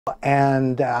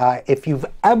And if you've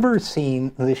ever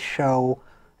seen this show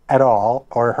at all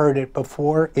or heard it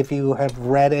before, if you have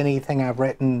read anything I've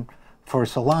written for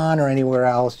Salon or anywhere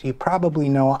else, you probably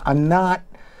know I'm not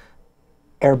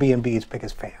Airbnb's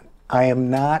biggest fan. I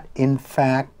am not, in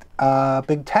fact,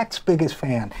 Big Tech's biggest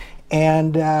fan.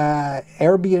 And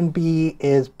Airbnb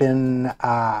has been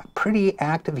pretty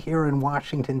active here in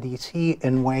Washington, D.C.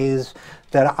 in ways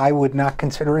that I would not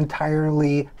consider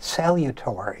entirely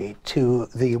salutary to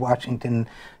the Washington,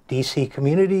 D.C.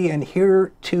 community. And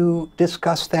here to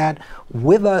discuss that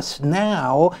with us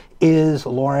now is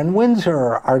Lauren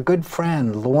Windsor, our good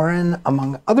friend. Lauren,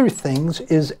 among other things,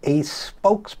 is a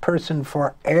spokesperson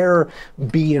for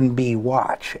Airbnb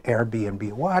Watch.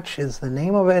 Airbnb Watch is the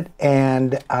name of it,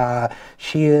 and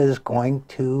she is going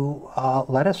to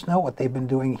let us know what they've been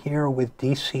doing here with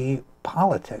DC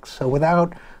politics. So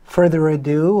without further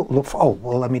ado,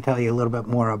 let me tell you a little bit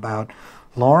more about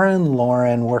Lauren.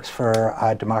 Lauren works for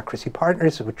Democracy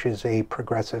Partners, which is a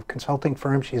progressive consulting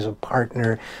firm. She's a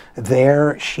partner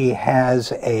there. She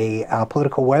has a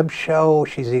political web show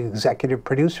she's the executive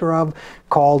producer of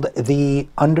called The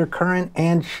Undercurrent,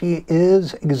 and she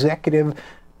is executive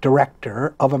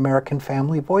director of American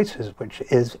Family Voices, which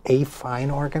is a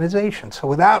fine organization. So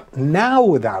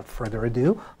without further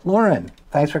ado, Lauren,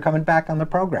 thanks for coming back on the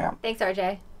program. Thanks,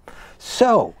 RJ.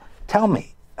 So tell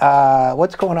me,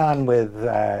 what's going on with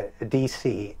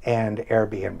DC and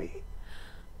Airbnb?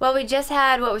 Well, we just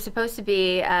had what was supposed to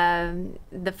be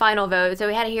the final vote. So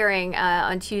we had a hearing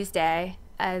on Tuesday.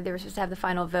 They were supposed to have the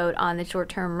final vote on the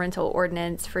short-term rental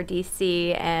ordinance for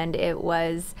DC, and it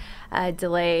was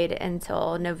delayed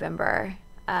until November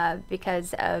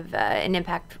because of an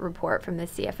impact report from the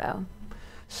CFO.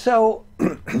 So,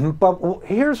 but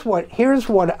here's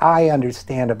what I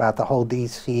understand about the whole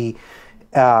DC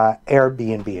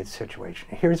Airbnb situation.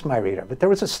 Here's my read of it. There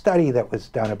was a study that was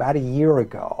done about a year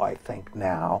ago, I think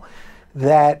now,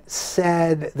 that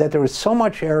said that there was so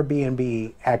much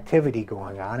Airbnb activity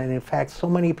going on, and in fact, so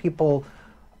many people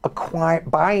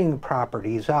buying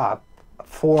properties up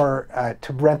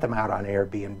to rent them out on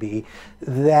Airbnb,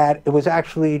 that it was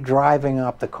actually driving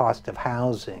up the cost of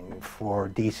housing for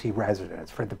DC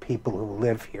residents, for the people who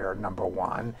live here, number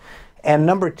one. And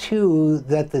number two,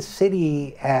 that the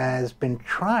city has been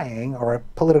trying, or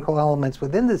political elements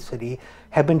within the city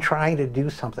have been trying to do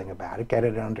something about it, get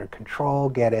it under control,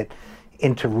 get it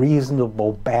into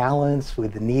reasonable balance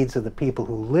with the needs of the people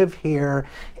who live here,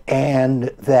 and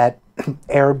that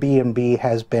Airbnb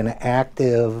has been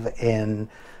active in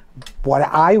what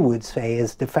I would say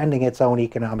is defending its own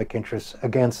economic interests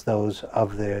against those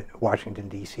of the Washington,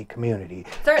 D.C. community.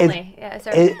 Certainly,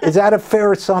 certainly. Is that a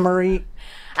fair summary?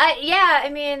 Yeah, I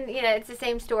mean, it's the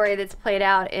same story that's played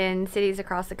out in cities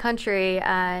across the country. In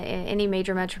any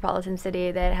major metropolitan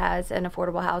city that has an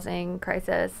affordable housing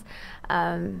crisis,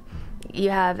 you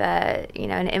have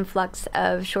an influx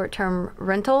of short-term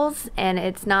rentals, and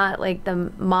it's not like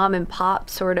the mom and pop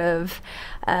sort of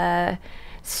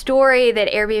story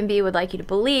that Airbnb would like you to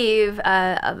believe.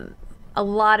 A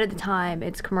lot of the time,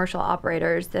 it's commercial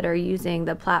operators that are using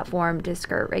the platform to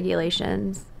skirt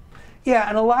regulations. Yeah,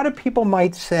 and a lot of people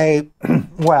might say,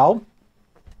 well,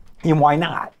 why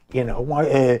not?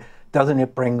 Doesn't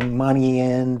it bring money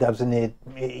in? Doesn't it,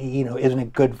 isn't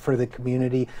it good for the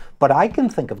community? But I can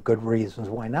think of good reasons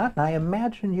why not, and I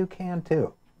imagine you can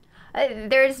too.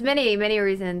 There's many, many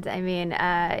reasons. I mean,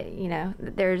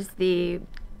 there's the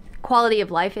quality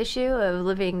of life issue of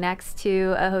living next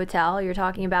to a hotel. You're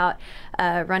talking about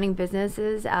running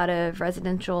businesses out of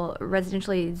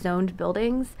residentially zoned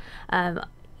buildings.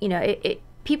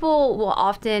 People will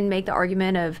often make the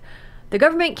argument of, the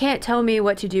government can't tell me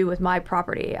what to do with my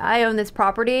property. I own this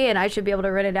property and I should be able to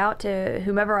rent it out to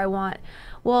whomever I want.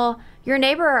 Well, your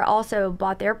neighbor also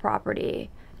bought their property,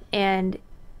 and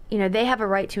they have a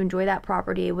right to enjoy that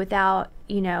property without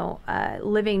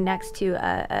living next to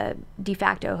a de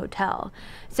facto hotel.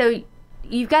 So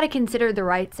you've got to consider the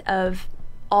rights of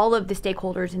all of the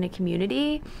stakeholders in a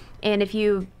community, and if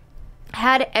you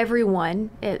had everyone,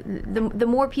 the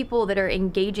more people that are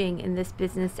engaging in this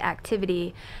business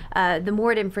activity, the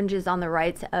more it infringes on the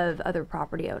rights of other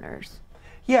property owners.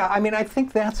 Yeah, I mean, I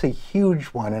think that's a huge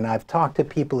one. And I've talked to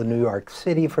people in New York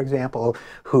City, for example,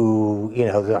 who,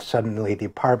 suddenly the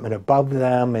apartment above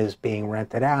them is being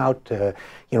rented out to,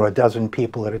 a dozen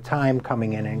people at a time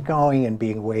coming in and going and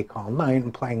being awake all night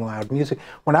and playing loud music.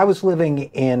 When I was living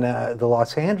in the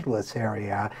Los Angeles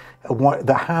area,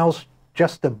 the house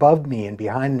just above me and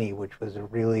behind me, which was a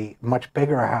really much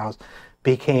bigger house,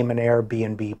 became an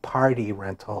Airbnb party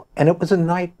rental, and it was a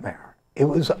nightmare. It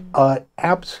was an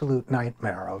absolute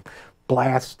nightmare of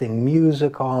blasting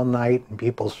music all night and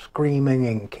people screaming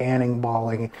and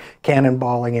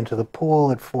cannonballing into the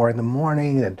pool at 4 in the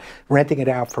morning, and renting it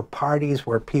out for parties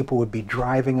where people would be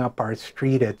driving up our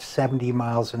street at 70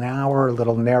 miles an hour, a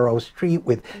little narrow street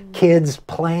with kids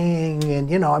playing, and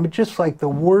I mean, just like the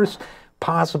worst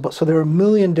possible. So there are a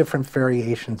million different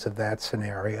variations of that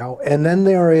scenario. And then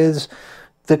there is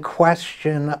the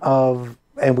question of,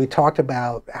 and we talked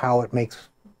about how it makes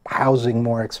housing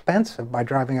more expensive by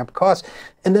driving up costs.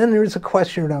 And then there's a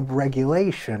question of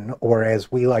regulation, or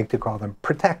as we like to call them,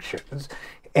 protections,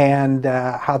 and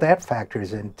how that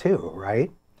factors in too,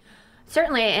 right?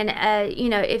 Certainly, and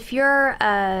if you're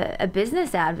a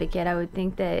business advocate, I would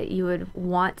think that you would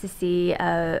want to see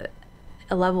a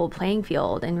level playing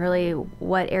field. And really,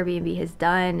 what Airbnb has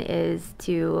done is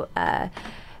to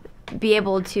be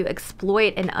able to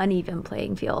exploit an uneven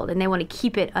playing field, and they want to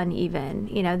keep it uneven.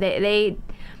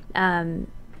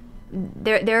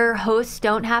 Their hosts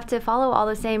don't have to follow all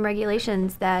the same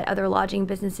regulations that other lodging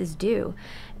businesses do.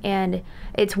 And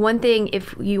it's one thing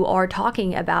if you are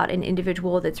talking about an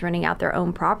individual that's renting out their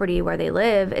own property where they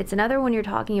live. It's another when you're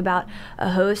talking about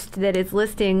a host that is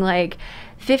listing like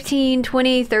 15,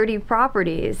 20, 30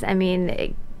 properties. I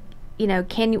mean,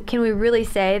 can we really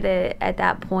say that at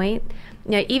that point,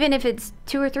 even if it's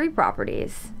 2 or 3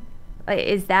 properties,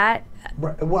 is that?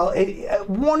 Well,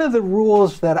 one of the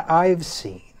rules that I've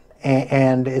seen,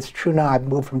 and it's true now, I've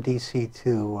moved from D.C.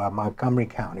 to Montgomery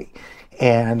County,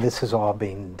 and this is all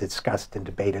being discussed and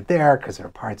debated there because there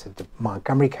are parts of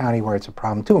Montgomery County where it's a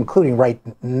problem too, including right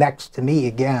next to me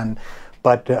again,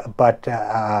 but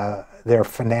they're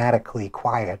fanatically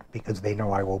quiet because they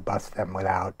know I will bust them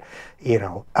without,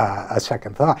 a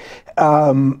second thought.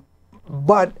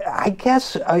 But I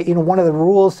guess, one of the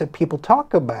rules that people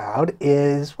talk about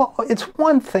is, well, it's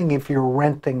one thing if you're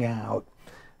renting out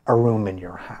a room in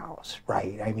your house,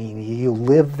 right? I mean, you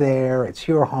live there, it's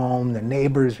your home, the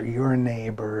neighbors are your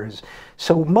neighbors.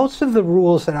 So most of the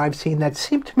rules that I've seen that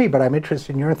seem to me, but I'm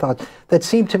interested in your thoughts, that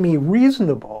seem to me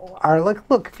reasonable are like,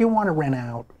 look, if you want to rent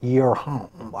out your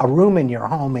home, a room in your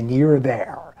home, and you're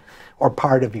there, or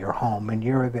part of your home and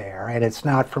you're there, and it's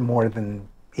not for more than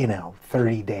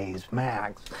 30 days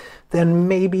max, then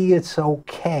maybe it's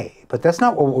okay. But that's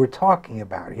not what we're talking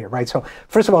about here, right? So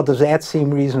first of all, does that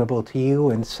seem reasonable to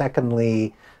you? And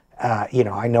secondly,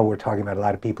 I know we're talking about a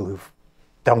lot of people who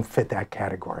don't fit that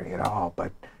category at all,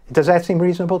 but does that seem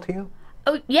reasonable to you?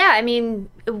 Oh, yeah. I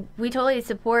mean, we totally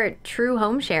support true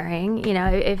home sharing.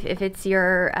 If it's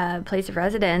your place of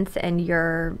residence and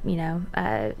you're,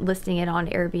 listing it on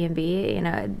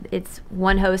Airbnb, it's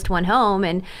one host, one home.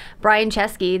 And Brian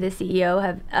Chesky, the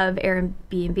CEO of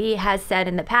Airbnb, has said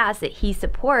in the past that he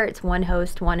supports one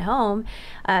host, one home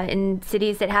in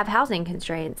cities that have housing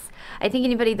constraints. I think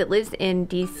anybody that lives in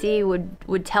D.C.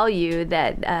 would tell you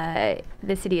that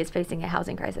the city is facing a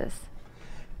housing crisis.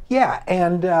 Yeah,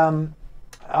 and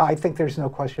I think there's no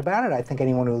question about it. I think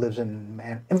anyone who lives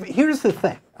in here's the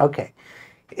thing, okay.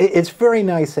 It's very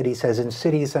nice that he says in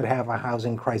cities that have a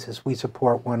housing crisis, we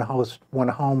support one host, one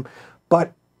home.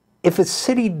 But if a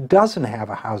city doesn't have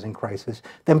a housing crisis,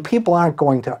 then people aren't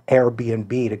going to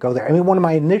Airbnb to go there. I mean, one of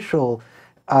my initial,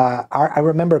 I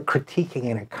remember critiquing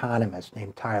an economist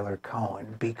named Tyler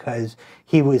Cohen because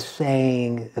he was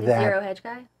saying The that— Zero Hedge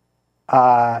guy?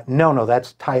 No,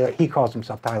 that's Tyler. He calls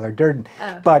himself Tyler Durden.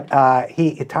 Oh. But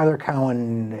Tyler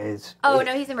Cowen is— Oh,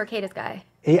 no, he's a Mercatus guy.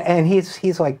 And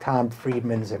he's like Tom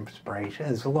Friedman's inspiration.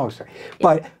 It's a long story.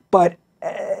 Yeah. But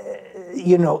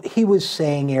he was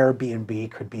saying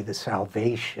Airbnb could be the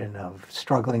salvation of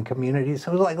struggling communities.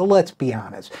 So it was like, let's be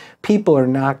honest. People are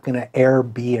not going to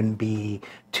Airbnb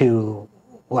to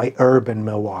like urban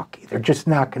Milwaukee. They're just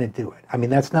not going to do it. I mean,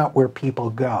 that's not where people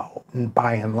go,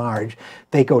 by and large.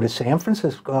 They go to San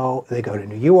Francisco, they go to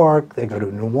New York, they go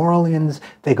to New Orleans,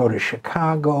 they go to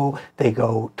Chicago, they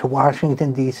go to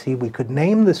Washington, D.C. We could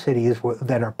name the cities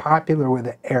that are popular with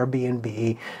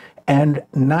Airbnb, and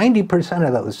 90%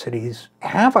 of those cities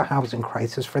have a housing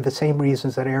crisis for the same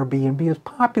reasons that Airbnb is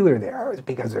popular there. It's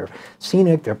because they're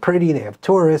scenic, they're pretty, they have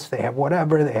tourists, they have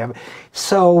whatever, they have—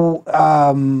 So,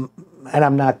 and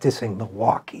I'm not dissing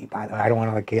Milwaukee, by the way. I don't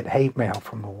want to get hate mail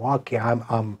from Milwaukee.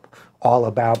 I'm all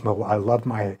about Milwaukee. I love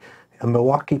my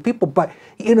Milwaukee people. But,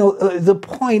 the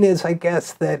point is, I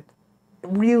guess, that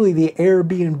really the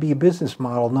Airbnb business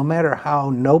model, no matter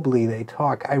how nobly they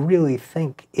talk, I really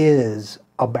think is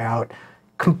about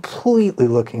completely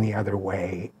looking the other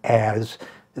way as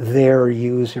their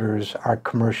users are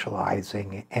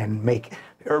commercializing and make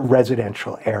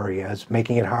residential areas,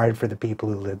 making it hard for the people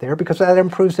who live there because that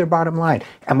improves their bottom line.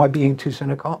 Am I being too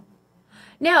cynical?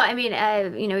 No, I mean,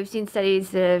 we've seen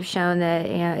studies that have shown that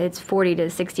it's 40 to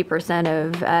 60%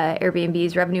 of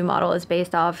Airbnb's revenue model is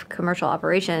based off commercial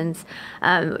operations.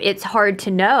 It's hard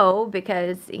to know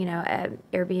because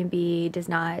Airbnb is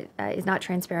not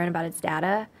transparent about its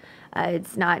data.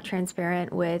 It's not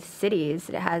transparent with cities.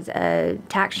 It has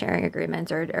tax sharing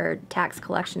agreements or tax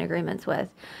collection agreements with.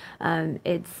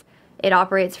 It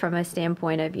operates from a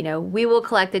standpoint of, we will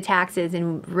collect the taxes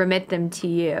and remit them to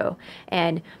you.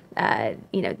 And,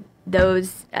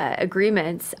 those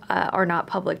agreements are not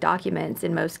public documents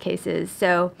in most cases.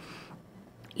 So,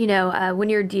 when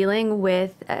you're dealing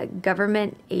with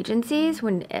government agencies,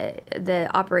 when the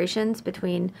operations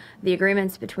between the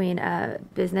agreements between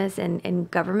business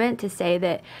and government to say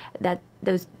that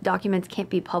those documents can't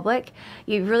be public,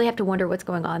 you really have to wonder what's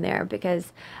going on there,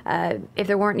 because if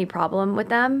there weren't any problem with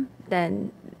them,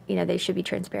 then they should be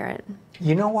transparent.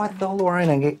 You know what, though,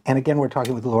 Lauren, and again, we're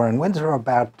talking with Lauren Windsor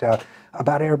about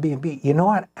Airbnb. You know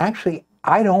what? Actually,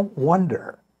 I don't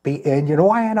wonder. And you know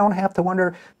why I don't have to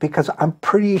wonder? Because I'm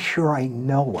pretty sure I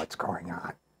know what's going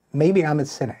on. Maybe I'm a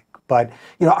cynic, but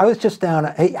I was just down.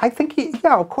 I think,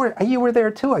 yeah, of course, you were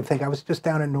there too. I think I was just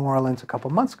down in New Orleans a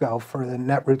couple months ago for the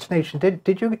Netroots Nation.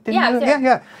 Did you? Yeah, you?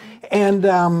 Yeah. And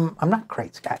I'm not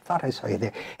crazy. I thought I saw you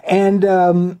there.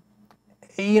 And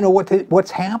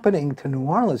what's happening to New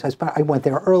Orleans? I went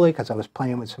there early because I was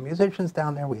playing with some musicians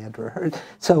down there. We had to rehearse,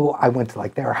 so I went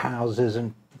to their houses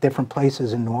and different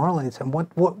places in New Orleans, and what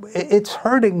it's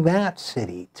hurting that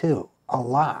city too a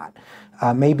lot,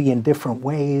 maybe in different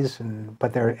ways,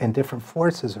 but different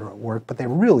forces are at work, but they're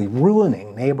really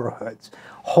ruining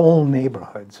whole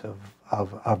neighborhoods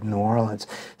of New Orleans.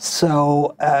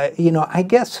 So I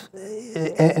guess,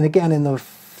 and again, in the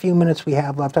few minutes we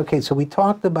have left, okay, so we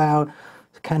talked about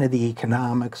kind of the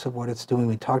economics of what it's doing.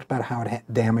 We talked about how it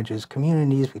damages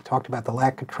communities. We talked about the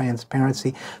lack of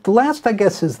transparency. The last, I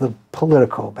guess, is the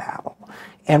political battle.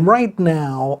 And right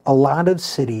now, a lot of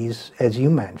cities, as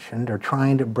you mentioned, are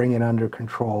trying to bring it under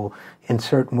control in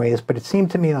certain ways. But it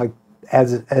seemed to me like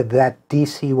that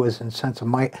D.C. was, in a sense,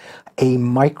 a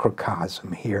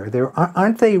microcosm here.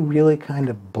 Aren't they really kind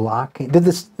of blocking?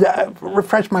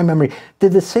 Refresh my memory,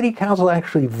 did the city council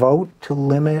actually vote to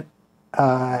limit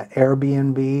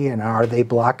Airbnb, and are they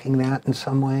blocking that in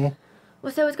some way?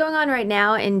 Well, so what's going on right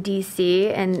now in D.C.,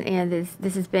 and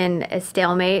this has been a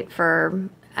stalemate for,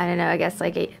 I don't know, I guess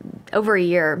over a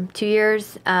year, 2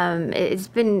 years. It's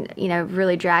been,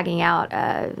 really dragging out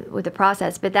with the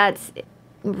process, but that's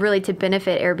really to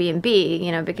benefit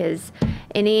Airbnb, because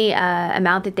any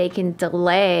amount that they can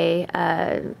delay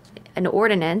an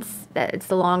ordinance, it's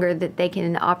the longer that they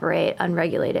can operate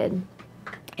unregulated.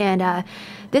 And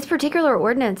this particular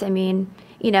ordinance, I mean,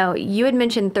 you had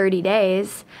mentioned 30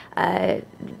 days.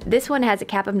 This one has a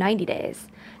cap of 90 days.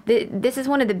 This is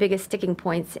one of the biggest sticking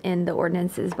points in the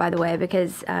ordinances, by the way,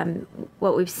 because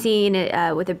what we've seen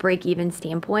with a break-even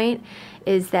standpoint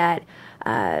is that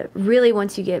really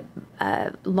once you get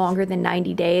longer than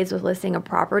 90 days with listing a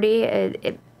property,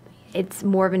 it's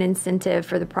more of an incentive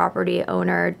for the property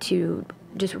owner to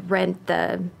just rent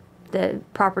the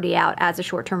property out as a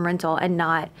short-term rental and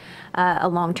not a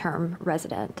long-term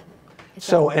resident.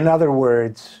 So in other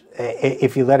words,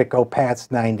 if you let it go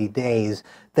past 90 days,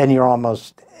 then you're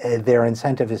almost, their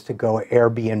incentive is to go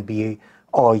Airbnb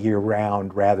all year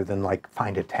round rather than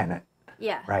find a tenant.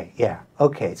 Yeah. Right, yeah.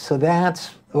 Okay, so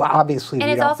that's obviously... And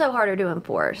it's also harder to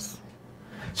enforce.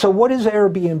 So what is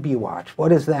Airbnb Watch? What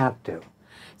does that do?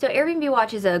 So Airbnb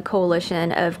Watch is a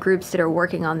coalition of groups that are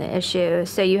working on the issue.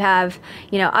 So you have,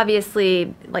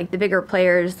 obviously the bigger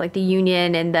players like the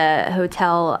union and the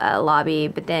hotel lobby,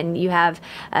 but then you have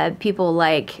people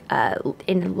like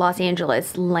in Los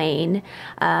Angeles, Lane,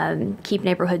 Keep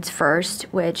Neighborhoods First,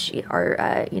 which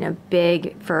are,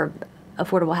 big for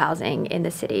affordable housing in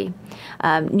the city,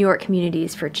 New York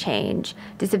Communities for Change,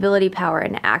 Disability Power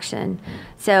in Action.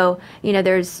 So,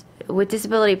 with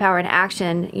Disability Power in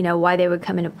Action, why they would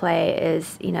come into play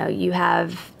is, you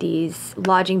have these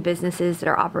lodging businesses that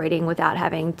are operating without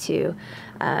having to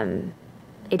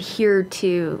adhere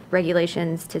to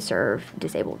regulations to serve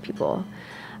disabled people.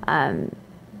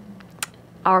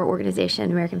 Our organization,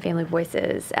 American Family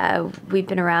Voices, we've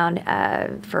been around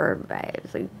for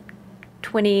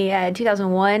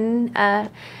 2001,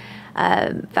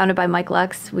 founded by Mike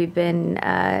Lux. We've been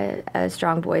a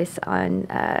strong voice on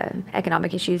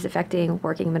economic issues affecting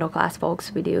working middle-class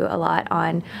folks. We do a lot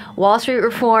on Wall Street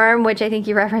reform, which I think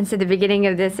you referenced at the beginning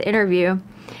of this interview.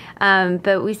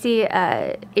 But we see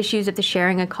issues of the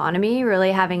sharing economy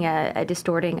really having a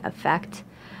distorting effect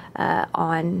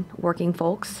on working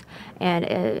folks. And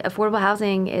affordable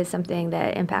housing is something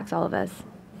that impacts all of us.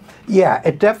 Yeah,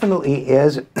 it definitely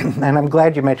is. And I'm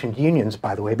glad you mentioned unions,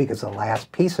 by the way, because the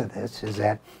last piece of this is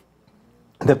that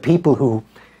the people who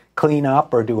clean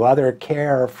up or do other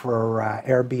care for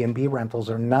Airbnb rentals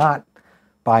are not,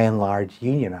 by and large,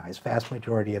 unionized. Vast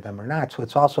majority of them are not. So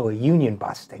it's also a union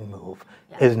busting move,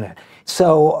 isn't it?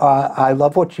 So I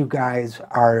love what you guys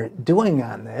are doing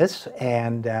on this.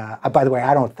 And by the way,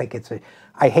 I don't think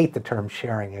I hate the term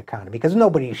sharing economy because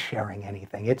nobody's sharing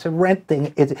anything. It's a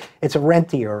it's a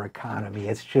rentier economy.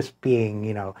 It's just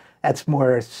being, that's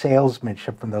more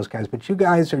salesmanship from those guys. But you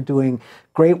guys are doing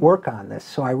great work on this.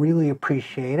 So I really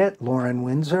appreciate it, Lauren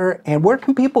Windsor. And where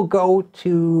can people go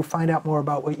to find out more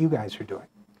about what you guys are doing?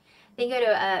 You can go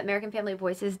to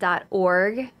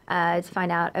AmericanFamilyVoices.org to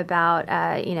find out about,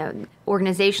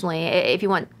 organizationally. If you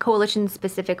want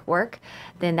coalition-specific work,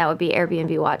 then that would be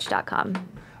AirBnBWatch.com.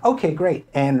 Okay, great.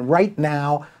 And right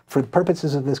now, for the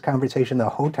purposes of this conversation, the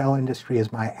hotel industry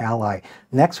is my ally.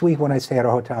 Next week, when I stay at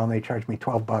a hotel and they charge me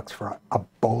 $12 for a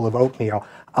bowl of oatmeal,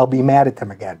 I'll be mad at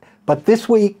them again. But this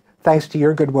week, thanks to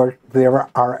your good work, they're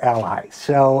our allies.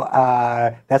 So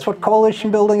that's what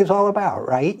coalition building is all about,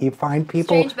 right? You find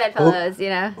people strange bedfellows,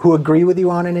 who agree with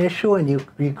you on an issue, and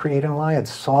you create an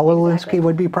alliance. Saul Alinsky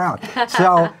would be proud.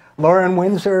 So, Lauren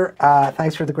Windsor,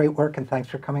 thanks for the great work, and thanks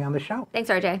for coming on the show.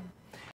 Thanks, RJ.